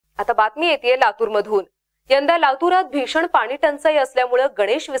आता बातमी येते लातूरमधून। यंदा लातूरात भीषण पाणी टंचाई असल्यामुळे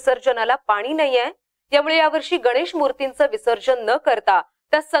गणेश विसर्जनाला पाणी नाहीये। यामुळे यावर्षी गणेश मूर्तींचं विसर्जन न करता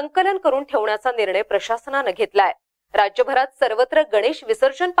त्या संकलन करून ठेवण्याचा निर्णय प्रशासनाने घेतलाय। राज्यभरात सर्वत्र गणेश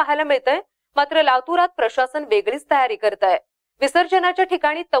विसर्जन पाहायला मिळतंय, मात्र लातूरात प्रशासन वेगळीच तयारी करतंय। विसर्जनाच्या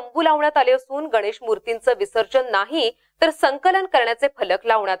ठिकाणी तंबू लावण्यात आले असून गणेश मूर्तींचं विसर्जन नाही तर संकलन करण्याचे फलक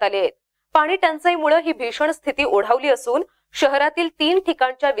लावण्यात आले आहेत। पाणी टंचाईमुळे ही भीषण स्थिती ओढावली असून शहरातील 3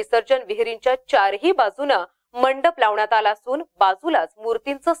 ठिकाणच्या विसर्जन विहिरींच्या 4ही बाजूने मंडप लावण्यात आला असून बाजूलाच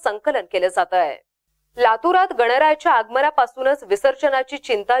मूर्तींचं संकलन केलं जात आहे। लातूरात गणरायाच्या आगमनापासूनच विसर्जनाची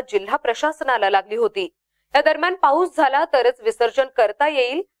चिंता जिल्हा प्रशासनाला लागली होती। या दरम्यान पाऊस झाला तरच विसर्जन करता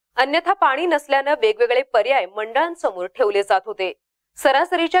येईल, अन्यथा पाणी नसल्याने वेगवेगळे पर्याय मंडळांसमोर ठेवले जात होते।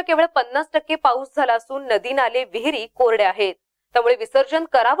 सरासरीच्या केवळ 50% पाऊस झाला असून नदी नाले विहिरी कोरड्या आहेत, त्यामुळे विसर्जन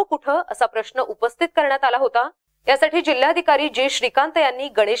करावं कुठं असा प्रश्न उपस्थित करण्यात आला होता। यासाठी जिल्हाधिकारी जे श्रीकांत यांनी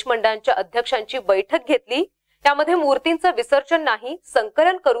गणेश मंडळांच्या अध्यक्षांची बैठक घेतली। त्यामध्ये मूर्तींचं विसर्जन नाही,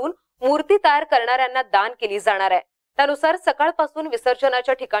 संकलन करून मूर्ती तयार करणाऱ्यांना दान केली जाणार आहे। त्यानुसार सकाळपासून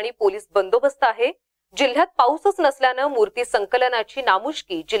विसर्जनाच्या ठिकाणी पोलीस बंदोबस्त आहे। जिल्ह्यात पाऊसच नसल्याने मूर्ती संकलनाची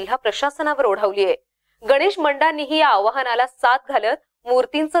नामुष्की जिल्हा प्रशासनावर ओढावली आहे। गणेश मंडळांनीही या आवाहनाला साथ घालत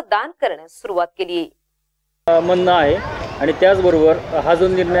मूर्तींचं दान करण्यास सुरुवात केली आहे। म्हणणं आहे आणि त्याचबरोबर हा जो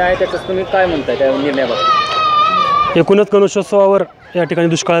निर्णय आहे त्याच्यात तुम्ही काय म्हणताय त्या निर्णयाबाबत? एकूणच गणेशोत्सवावर या ठिकाणी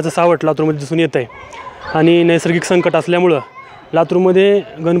दुष्काळाचं सावट लातूरमध्ये दिसून येत आहे आणि नैसर्गिक संकट असल्यामुळं लातूरमध्ये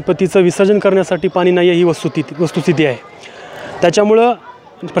गणपतीचं विसर्जन करण्यासाठी पाणी नाही ही वस्तुस्थिती आहे। त्याच्यामुळं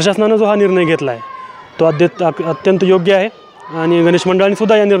प्रशासनानं जो हा निर्णय घेतला आहे तो अत्यंत योग्य आहे आणि गणेश मंडळांनी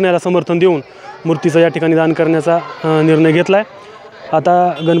सुद्धा या निर्णयाला समर्थन देऊन मूर्तीचं या ठिकाणी दान करण्याचा निर्णय घेतला आहे।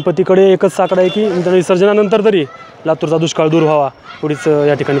 आता गणपतीकडे एकच साकडा आहे की विसर्जनानंतर तरी लातूरचा दुष्काळ दूर व्हावा एवढीच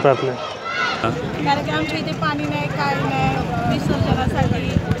या ठिकाणी प्रार्थना आहे। कारण की आमच्या इथे पाणी नाही, काय नाही,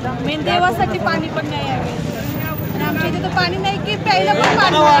 विसर्जनासाठी मेन देवासाठी पाणी पण नाही आहे आणि आमच्या इथे तर पाणी नाही की प्यायला पण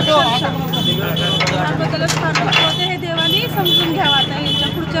पाणी नाही। हे देवा